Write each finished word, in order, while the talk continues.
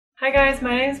Hi guys,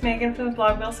 my name is Megan from the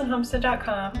blog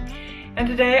MillsonHomestead.com, and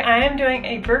today I am doing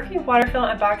a Berkey water fill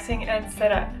unboxing and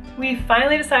setup. We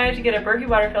finally decided to get a Berkey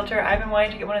water filter. I've been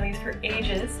wanting to get one of these for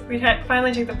ages. We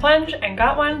finally took the plunge and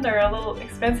got one. They're a little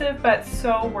expensive, but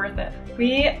so worth it.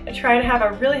 We try to have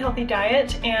a really healthy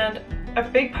diet, and a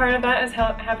big part of that is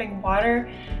having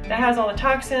water that has all the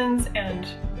toxins and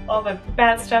all the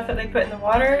bad stuff that they put in the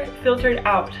water filtered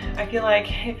out. I feel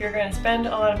like if you're going to spend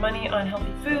a lot of money on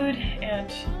healthy food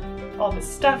and all this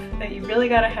stuff, that you really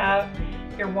got to have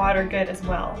your water good as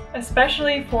well.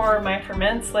 Especially for my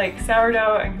ferments like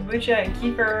sourdough and kombucha and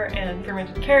kefir and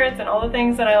fermented carrots and all the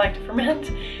things that I like to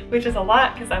ferment, which is a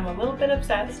lot because I'm a little bit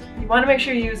obsessed. You want to make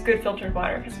sure you use good filtered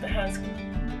water, because if it has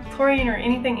chlorine or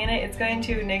anything in it, it's going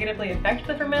to negatively affect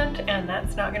the ferment, and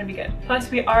that's not going to be good. Plus,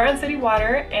 we are on city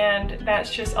water, and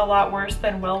that's just a lot worse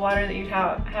than well water that you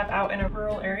have out in a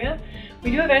rural area.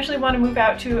 We do eventually want to move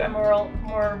out to a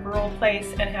more rural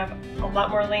place and have a lot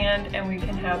more land, and we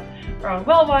can have our own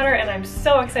well water, and I'm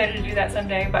so excited to do that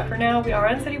someday. But for now, we are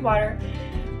on city water.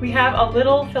 We have a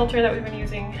little filter that we've been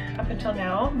using up until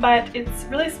now, but it's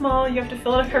really small. You have to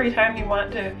fill it up every time you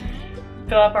want to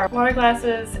fill up our water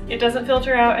glasses. It doesn't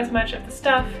filter out as much of the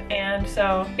stuff, and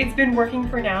so it's been working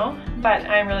for now, but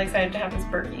I'm really excited to have this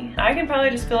Berkey. I can probably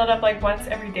just fill it up like once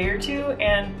every day or two,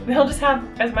 and we'll just have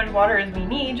as much water as we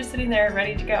need just sitting there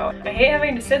ready to go. I hate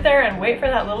having to sit there and wait for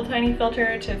that little tiny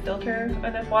filter to filter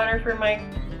enough water for my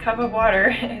cup of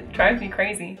water. It drives me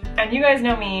crazy. And you guys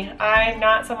know me, I'm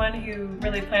not someone who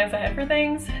really plans ahead for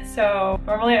things, so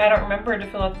normally I don't remember to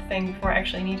fill up the thing before I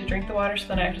actually need to drink the water, so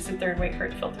then I have to sit there and wait for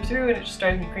it to filter through, and it just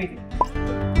drives me crazy.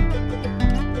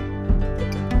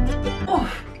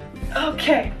 Oh,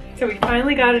 okay, so we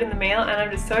finally got it in the mail, and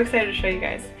I'm just so excited to show you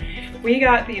guys. We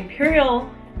got the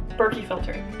Imperial Berkey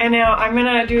filter, and now I'm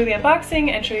gonna do the unboxing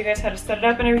and show you guys how to set it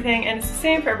up and everything, and it's the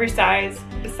same for every size.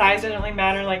 The size doesn't really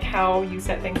matter, like how you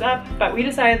set things up, but we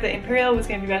decided the Imperial was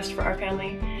gonna be best for our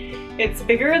family. It's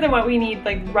bigger than what we need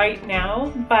like right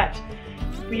now, but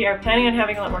we are planning on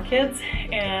having a lot more kids,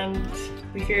 and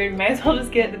we figured we might as well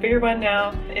just get the bigger one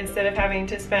now instead of having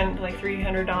to spend like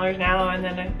 $300 now and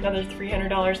then another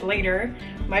 $300 later.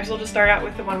 Might as well just start out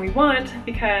with the one we want,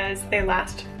 because they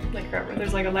last like forever.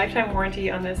 There's like a lifetime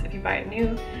warranty on this if you buy it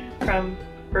new from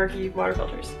Berkey water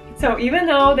filters. So even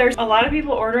though there's a lot of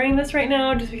people ordering this right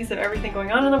now just because of everything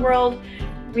going on in the world,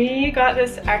 we got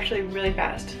this actually really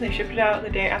fast. They shipped it out the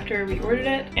day after we ordered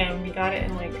it, and we got it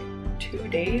in like 2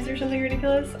 days or something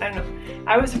ridiculous. I don't know.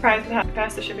 I was surprised with how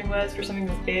fast the shipping was for something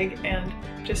this big, and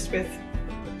just with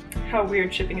how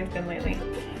weird shipping has been lately.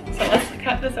 So let's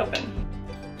cut this open.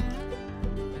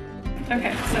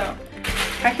 Okay, so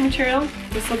packing material.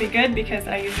 This will be good because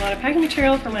I use a lot of packing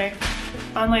material for my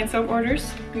online soap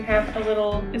orders. We have a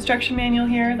little instruction manual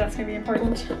here. That's going to be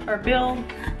important. Our bill.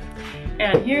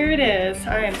 And here it is.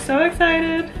 I am so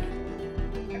excited.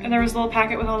 And there was a little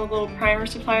packet with all the little primer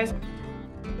supplies.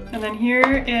 And then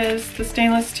here is the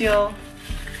stainless steel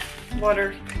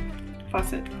water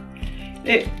faucet.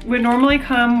 It would normally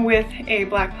come with a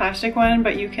black plastic one,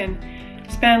 but you can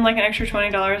spend like an extra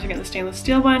 $20 to get the stainless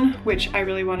steel one, which I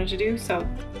really wanted to do, so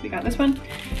we got this one.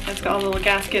 It's got all the little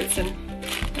gaskets and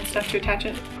stuff to attach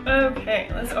it. Okay,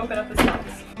 let's open up this box.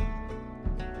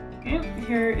 Okay,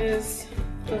 here is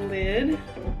the lid.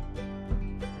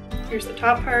 Here's the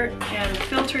top part, and the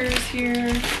filters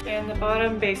here, and the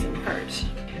bottom basin part.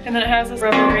 And then it has this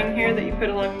rubber ring here that you put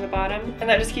along the bottom, and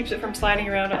that just keeps it from sliding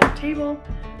around on the table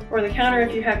or the counter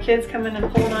if you have kids come in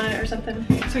and pulling on it or something.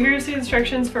 So here's the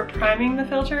instructions for priming the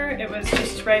filter. It was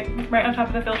just right on top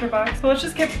of the filter box. So let's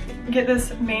just get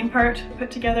this main part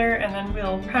put together, and then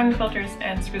we'll prime the filters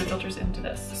and screw the filters into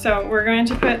this. So we're going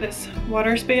to put this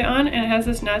water spigot on, and it has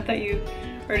this nut that you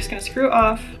are just gonna screw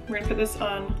off. We're gonna put this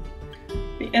on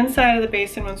the inside of the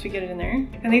basin once we get it in there.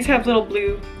 And these have little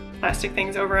blue plastic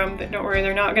things over them, but don't worry,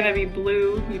 they're not gonna be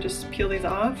blue. You just peel these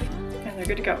off, and they're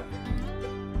good to go.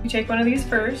 You take one of these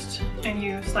first, and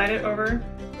you slide it over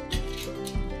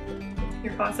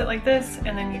your faucet like this,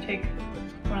 and then you take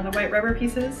one of the white rubber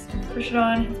pieces and push it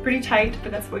on. It's pretty tight,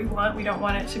 but that's what we want. We don't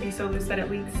want it to be so loose that it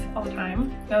leaks all the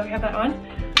time. Now that we have that on,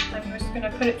 I'm just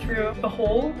gonna put it through the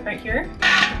hole right here.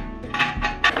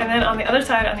 And then on the other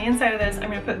side, on the inside of this, I'm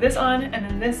gonna put this on, and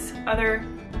then this other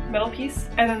metal piece,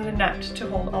 and then the nut to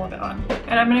hold all of it on.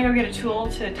 And I'm gonna go get a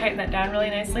tool to tighten that down really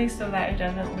nicely so that it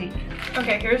doesn't leak.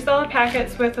 Okay, here's all the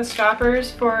packets with the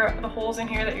stoppers for the holes in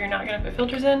here that you're not gonna put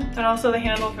filters in, and also the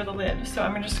handle for the lid. So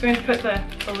I'm just going to put the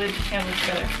lid handle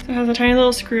together. So it has a tiny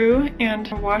little screw and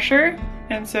a washer,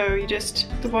 and so you just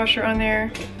put the washer on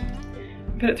there,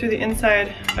 put it through the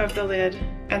inside of the lid,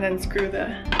 and then screw the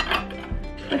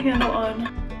handle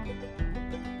on.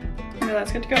 remember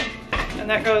that's good to go. And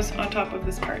that goes on top of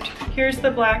this part. Here's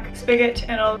the black spigot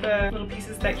and all the little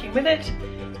pieces that came with it.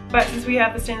 But since we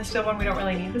have the stainless steel one, we don't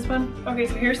really need this one. Okay,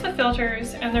 so here's the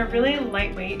filters, and they're really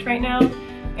lightweight right now,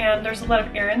 and there's a lot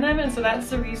of air in them, and so that's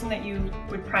the reason that you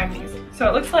would prime these. So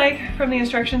it looks like from the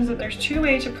instructions that there's two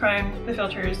ways to prime the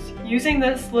filters. Using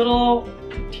this little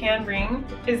tan ring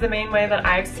is the main way that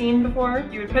I've seen before.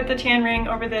 You would put the tan ring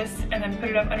over this and then put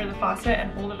it up under the faucet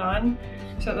and hold it on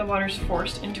so that the water's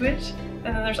forced into it.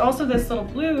 And then there's also this little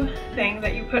blue thing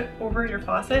that you put over your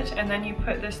faucet, and then you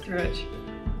put this through it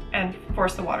and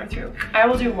force the water through. I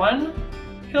will do one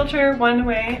filter one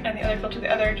way and the other filter the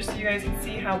other, just so you guys can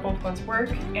see how both ones work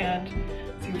and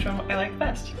see which one I like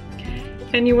best.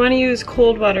 And you want to use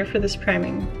cold water for this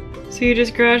priming. So you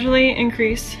just gradually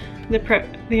increase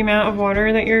the amount of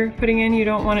water that you're putting in. You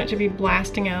don't want it to be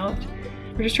blasting out.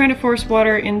 We're just trying to force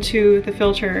water into the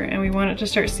filter, and we want it to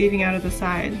start seeping out of the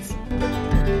sides.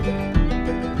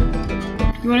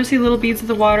 You want to see little beads of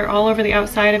the water all over the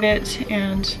outside of it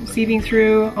and seeping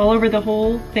through all over the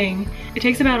whole thing. It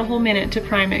takes about a whole minute to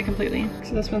prime it completely.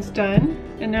 So this one's done.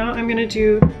 And now I'm going to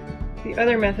do the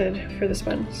other method for this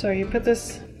one. So you put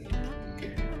this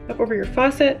up over your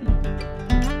faucet.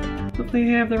 Hopefully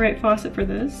you have the right faucet for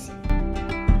this.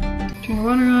 Turn the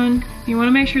water on. You want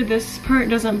to make sure this part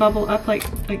doesn't bubble up like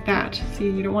that. See,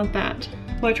 you don't want that.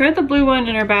 Well, I tried the blue one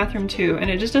in our bathroom too, and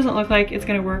it just doesn't look like it's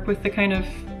going to work with the kind of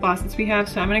faucets we have,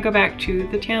 so I'm going to go back to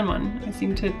the tan one. I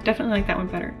seem to definitely like that one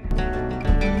better.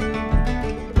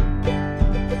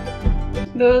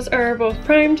 Those are both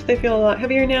primed. They feel a lot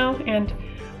heavier now, and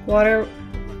water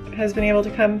has been able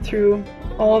to come through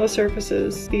all the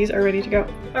surfaces. These are ready to go.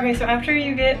 Okay, so after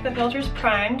you get the filters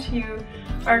primed, you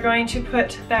are going to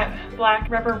put that black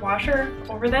rubber washer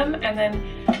over them, and then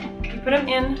you put them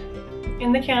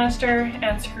in the canister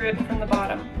and screw it from the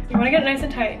bottom. You want to get it nice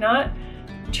and tight, not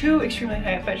too extremely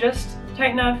tight, but just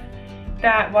tight enough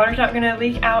that water's not going to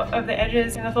leak out of the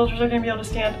edges and the filters are going to be able to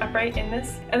stand upright in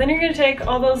this. And then you're going to take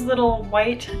all those little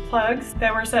white plugs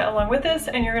that were set along with this,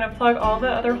 and you're going to plug all the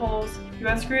other holes. You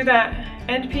unscrew that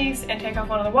end piece and take off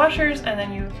one of the washers, and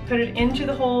then you put it into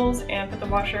the holes and put the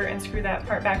washer and screw that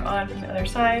part back on from the other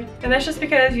side. And that's just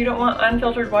because you don't want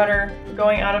unfiltered water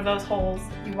going out of those holes.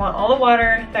 You want all the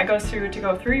water that goes through to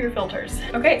go through your filters.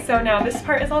 Okay, so now this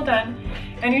part is all done,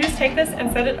 and you just take this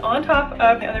and set it on top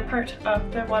of the other part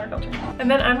of the water filter. And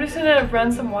then I'm just gonna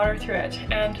run some water through it.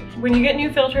 And when you get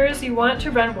new filters, you want to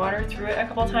run water through it a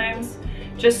couple times,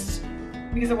 just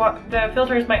because the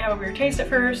filters might have a weird taste at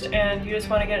first, and you just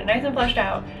want to get it nice and flushed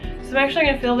out. So I'm actually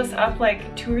going to fill this up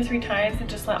like 2 or 3 times and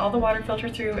just let all the water filter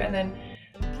through, and then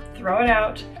throw it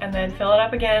out, and then fill it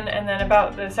up again, and then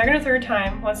about the second or third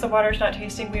time, once the water's not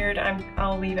tasting weird,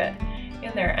 I'll leave it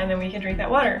in there, and then we can drink that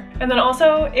water. And then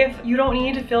also, if you don't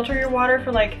need to filter your water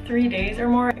for like 3 days or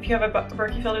more, if you have a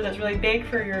Berkey filter that's really big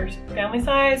for your family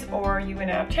size, or you went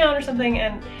out of town or something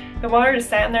and the water just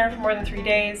sat in there for more than 3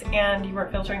 days and you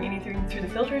weren't filtering anything through the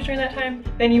filters during that time,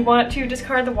 then you want to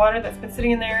discard the water that's been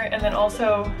sitting in there, and then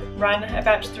also run a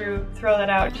batch through, throw that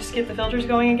out, just get the filters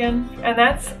going again. And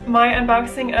that's my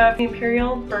unboxing of the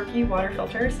Imperial Berkey water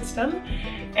filter system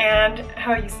and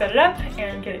how you set it up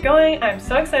and get it going. I'm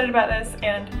so excited about this,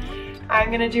 and I'm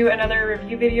gonna do another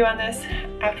review video on this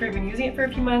after we've been using it for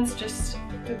a few months, just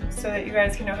so that you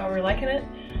guys can know how we're liking it.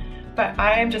 But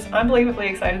I am just unbelievably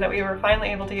excited that we were finally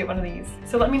able to get one of these.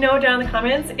 So let me know down in the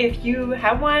comments if you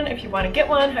have one, if you want to get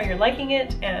one, how you're liking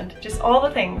it, and just all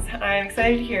the things. I'm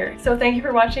excited to hear. So thank you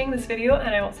for watching this video,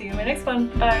 and I will see you in my next one.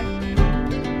 Bye!